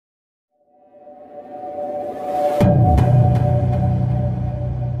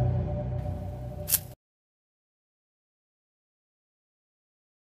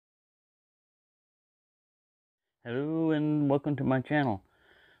Hello and welcome to my channel.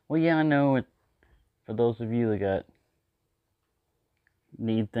 Well, yeah, I know it. For those of you that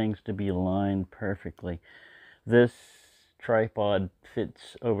need things to be aligned perfectly, this tripod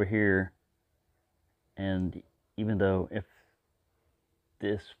fits over here, and even though if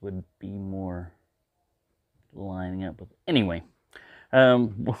this would be more lining up with, anyway,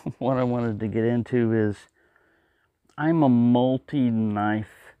 what I wanted to get into is I'm a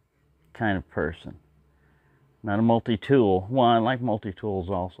multi-knife kind of person. Not a multi-tool. Well, I like multi-tools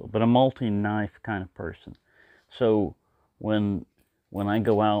also, but a multi-knife kind of person. So when I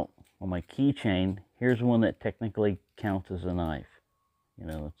go out on my keychain, here's one that technically counts as a knife. You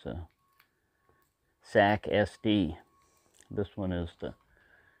know, it's a SAC SD. This one is the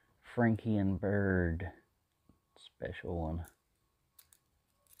Frankie and Bird special one,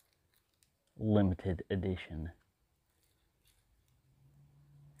 limited edition.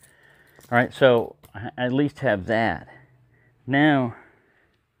 All right, so I at least have that. Now,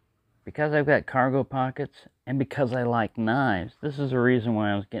 because I've got cargo pockets and because I like knives, this is the reason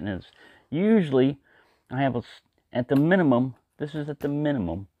why I was getting this. Usually, I have at the minimum, this is at the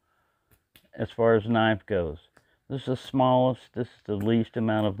minimum as far as knife goes. This is the smallest, this is the least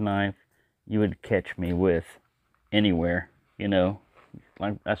amount of knife you would catch me with anywhere, you know.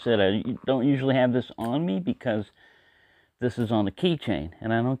 Like I said, I don't usually have this on me because this is on the keychain,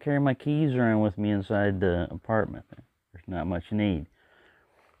 and I don't carry my keys around with me inside the apartment. There's not much need.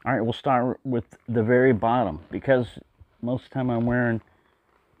 All right, we'll start with the very bottom because most of the time I'm wearing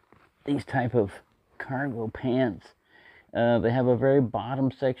these type of cargo pants. They have a very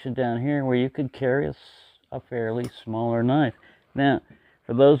bottom section down here where you could carry a fairly smaller knife. Now,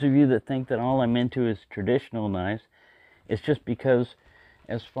 for those of you that think that all I'm into is traditional knives, it's just because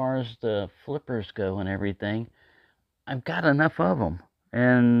as far as the flippers go and everything, I've got enough of them.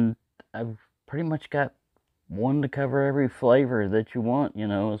 And I've pretty much got one to cover every flavor that you want, you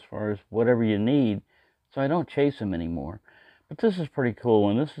know, as far as whatever you need. So I don't chase them anymore. But this is pretty cool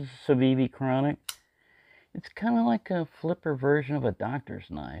one. This is a Civivi Chronic. It's kind of like a flipper version of a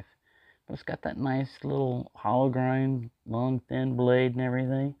doctor's knife. But it's got that nice little hollow grind, long thin blade and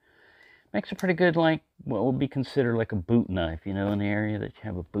everything. Makes a pretty good, like, what would be considered like a boot knife, you know, in the area that you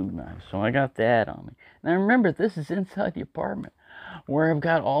have a boot knife. So I got that on me. Now remember, this is inside the apartment where I've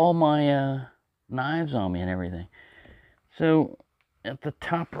got all my knives on me and everything. So at the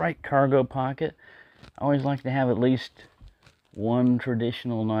top right cargo pocket, I always like to have at least one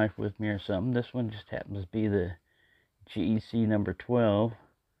traditional knife with me or something. This one just happens to be the GEC number 12.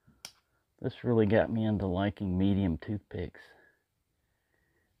 This really got me into liking medium toothpicks.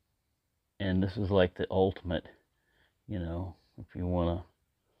 And this is like the ultimate, you know, if you want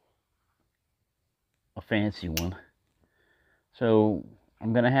a fancy one. So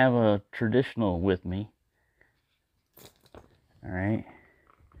I'm going to have a traditional with me. All right.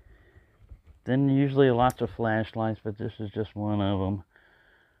 Then usually lots of flashlights, but this is just one of them.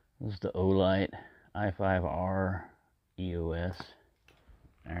 This is the Olight i5R EOS.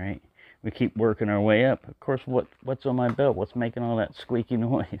 All right. We keep working our way up. Of course, what's on my belt? What's making all that squeaky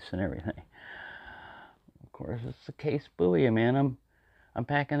noise and everything? Of course, it's the case buoy, man. I'm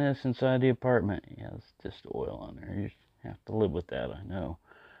packing this inside the apartment. Yeah, it's just oil on there. You just have to live with that, I know.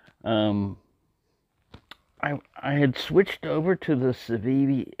 I had switched over to the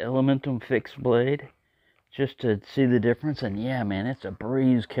Civivi Elementum fixed blade just to see the difference, and yeah, man, it's a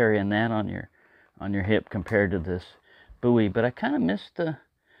breeze carrying that on your hip compared to this buoy. But I kind of missed the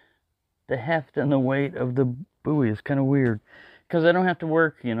heft and the weight of the buoy. It's kind of weird because I don't have to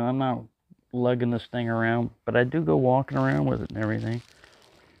work, you know. I'm not lugging this thing around, but I do go walking around with it and everything.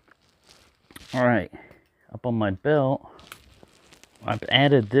 All right, up on my belt, I've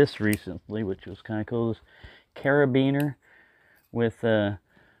added this recently, which was kind of cool. This carabiner with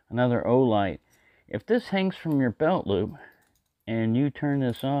another Olight. If this hangs from your belt loop and you turn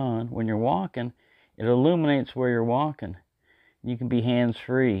this on when you're walking, it illuminates where you're walking. You can be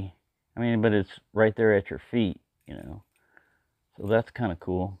hands-free. I mean, but it's right there at your feet, you know. So that's kind of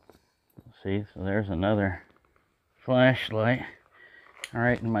cool. See, so there's another flashlight. All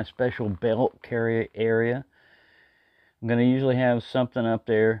right, in my special belt carry area, I'm going to usually have something up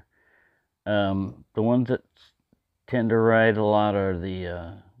there. The ones that tend to ride a lot are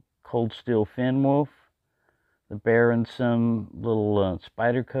the Cold Steel Finn-Wolf, the Baron, some little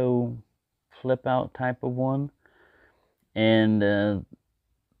Spyderco flip-out type of one, and the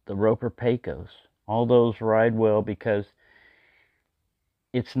Roper Pecos. All those ride well because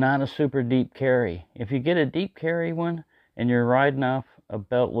it's not a super deep carry. If you get a deep carry one and you're riding off a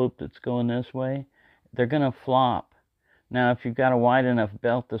belt loop that's going this way, they're going to flop. Now, if you've got a wide enough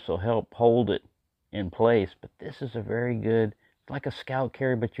belt, this will help hold it in place. But this is a very good, it's like a Scout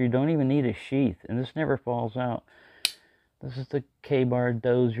carry, but you don't even need a sheath, and this never falls out. This is the Ka-Bar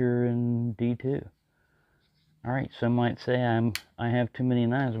Dozier in D2. All right, some might say I have too many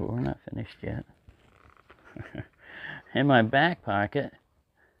knives, but we're not finished yet. In my back pocket,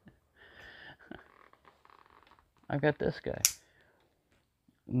 I've got this guy,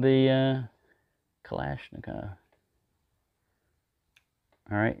 the Kalashnikov.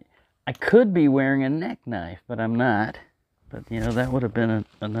 All right, I could be wearing a neck knife, but I'm not. But you know, that would have been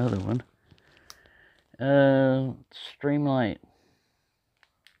another one. Streamlight.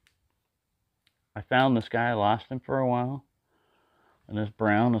 I found this guy. I lost him for a while, and this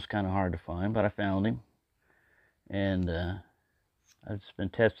brown was kind of hard to find, but I found him, and I've just been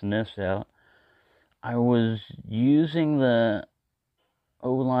testing this out. I was using the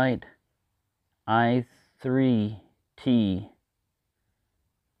Olight i3T,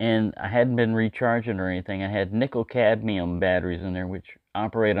 and I hadn't been recharging or anything. I had nickel cadmium batteries in there, which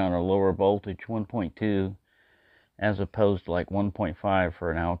operate on a lower voltage, 1.2, as opposed to like 1.5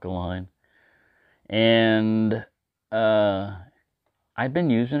 for an alkaline. And I've been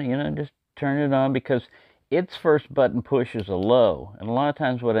using it, you know, just turn it on, because its first button push is a low, and a lot of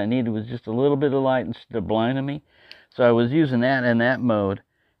times what I needed was just a little bit of light instead of blinding me. So I was using that in that mode,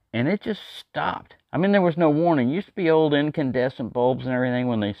 and it just stopped. I mean, there was no warning. It used to be old incandescent bulbs and everything.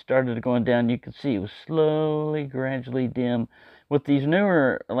 When they started going down, you could see it was slowly, gradually dim. With these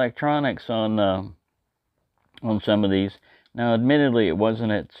newer electronics on some of these, now admittedly it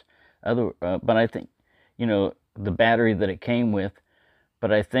wasn't its other, but I think, you know, the battery that it came with,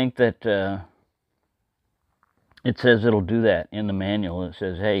 but I think that it says it'll do that in the manual. It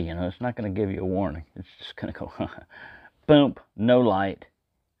says, hey, you know, it's not going to give you a warning. It's just going to go, boom, no light.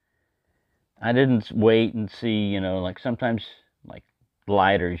 I didn't wait and see, you know, like sometimes, like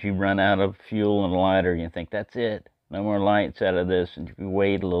lighters, you run out of fuel in a lighter, and you think, that's it. No more lights out of this. And if you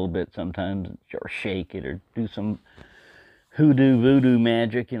wait a little bit sometimes, or shake it, or do some hoodoo voodoo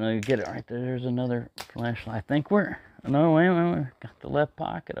magic, you know, you get it right there. There's another flashlight. I think we're, no, wait, we got the left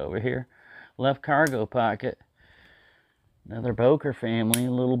pocket over here. Left cargo pocket. Another Boker family,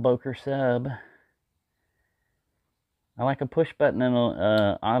 a little Boker sub. I like a push button in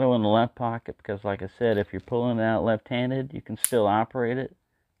auto in the left pocket, because like I said, if you're pulling it out left-handed, you can still operate it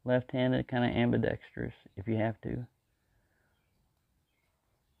left-handed, kind of ambidextrous if you have to.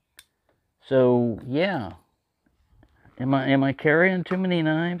 So yeah, am I carrying too many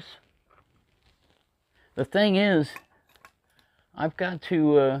knives? The thing is, I've got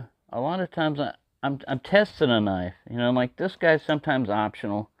to a lot of times I'm testing a knife. You know, like this guy's sometimes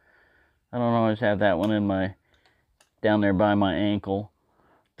optional. I don't always have that one in my, down there by my ankle.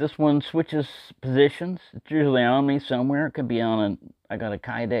 This one switches positions. It's usually on me somewhere. It could be on I got a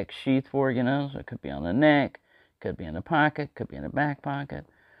Kydex sheath for it, you know, so it could be on the neck, could be in the pocket, could be in the back pocket.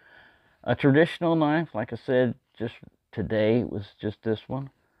 A traditional knife, like I said, just today, it was just this one.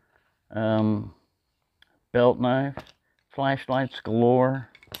 Belt knife, flashlights galore.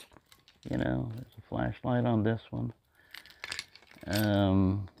 You know, there's a flashlight on this one.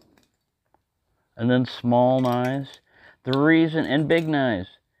 And then small knives. The reason, and big knives.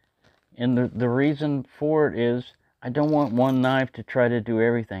 And the reason for it is, I don't want one knife to try to do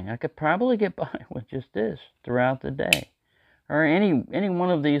everything. I could probably get by with just this throughout the day. Or any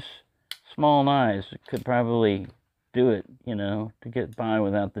one of these small knives could probably do it, you know, to get by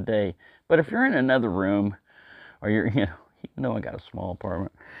without the day. But if you're in another room, or you're, you know I got a small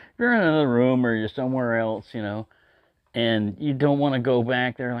apartment. If you're in another room, or you're somewhere else, you know, and you don't want to go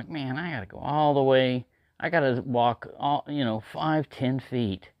back there, like, man, I got to go all the way. I got to walk, all, you know, 5-10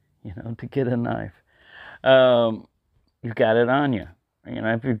 feet, you know, to get a knife. You've got it on you. You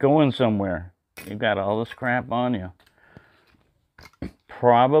know, if you're going somewhere, you've got all this crap on you.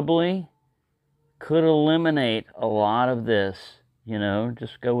 Probably could eliminate a lot of this, you know,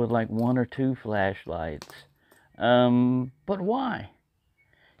 just go with like 1 or 2 flashlights. But why?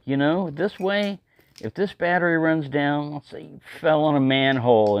 You know, this way, if this battery runs down, let's say you fell on a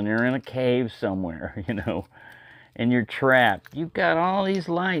manhole and you're in a cave somewhere, you know, and you're trapped. You've got all these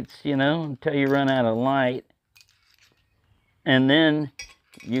lights, you know, until you run out of light. And then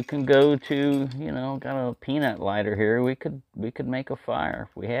you can go to, you know, got a peanut lighter here. We could make a fire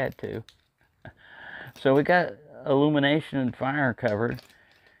if we had to. So we got illumination and fire covered.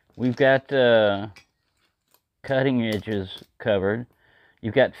 We've got cutting edges covered.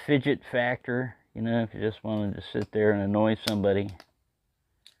 You've got fidget factor, you know, if you just wanted to sit there and annoy somebody.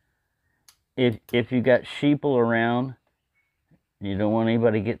 If you got sheeple around, and you don't want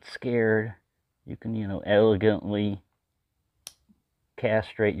anybody to get scared, you can, you know, elegantly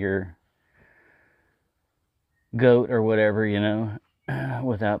castrate your goat or whatever, you know,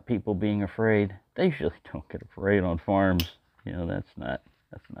 without people being afraid. They usually don't get afraid on farms. You know, that's not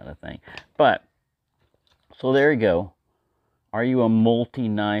a thing. But so there you go. Are you a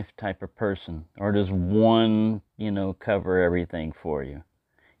multi-knife type of person, or does one, you know, cover everything for you?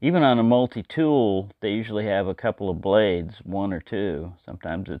 Even on a multi-tool, they usually have a couple of blades, one or two.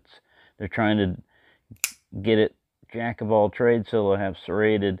 Sometimes they're trying to get it jack of all trades, so they'll have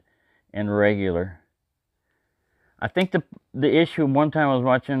serrated and regular. I think the issue, one time I was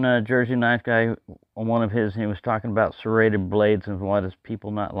watching a Jersey Knife guy on one of his, and he was talking about serrated blades and why does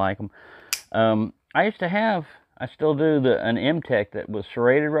people not like them. I used to have, I still do, an M-Tech that was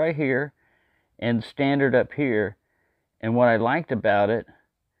serrated right here and standard up here. And what I liked about it,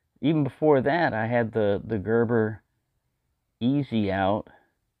 even before that, I had the Gerber Easy Out.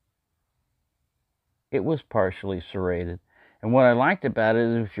 It was partially serrated. And what I liked about it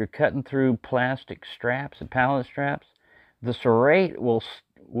is if you're cutting through plastic straps and pallet straps, the serrate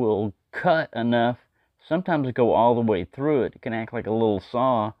will cut enough, sometimes go all the way through it. It can act like a little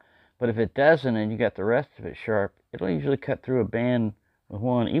saw, but if it doesn't and you got the rest of it sharp, it'll usually cut through a band with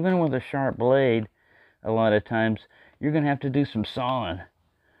one. Even with a sharp blade, a lot of times, you're going to have to do some sawing,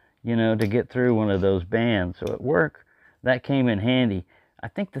 you know, to get through one of those bands. So at work, that came in handy. I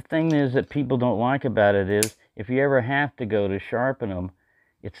think the thing is that people don't like about it is, if you ever have to go to sharpen them,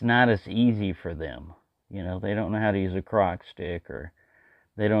 it's not as easy for them. You know, they don't know how to use a crock stick, or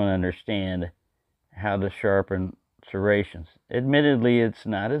they don't understand how to sharpen serrations. Admittedly, it's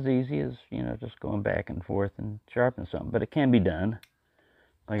not as easy as, you know, just going back and forth and sharpening something, but it can be done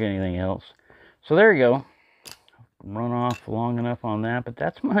like anything else. So there you go. Run off long enough on that, but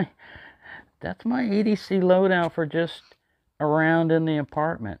that's my EDC loadout for just around in the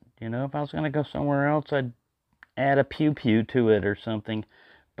apartment. You know, if I was going to go somewhere else, I'd add a pew-pew to it or something,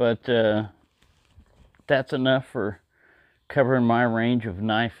 but that's enough for covering my range of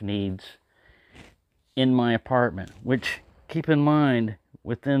knife needs in my apartment, which, keep in mind,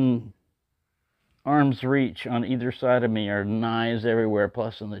 within arm's reach on either side of me are knives everywhere,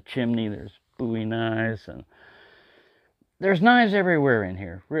 plus in the chimney there's Bowie knives, and there's knives everywhere in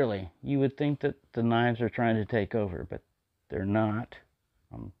here, really. You would think that the knives are trying to take over, but they're not.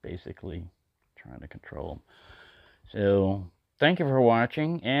 I'm basically trying to control them. So, thank you for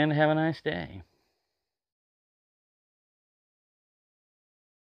watching, and have a nice day.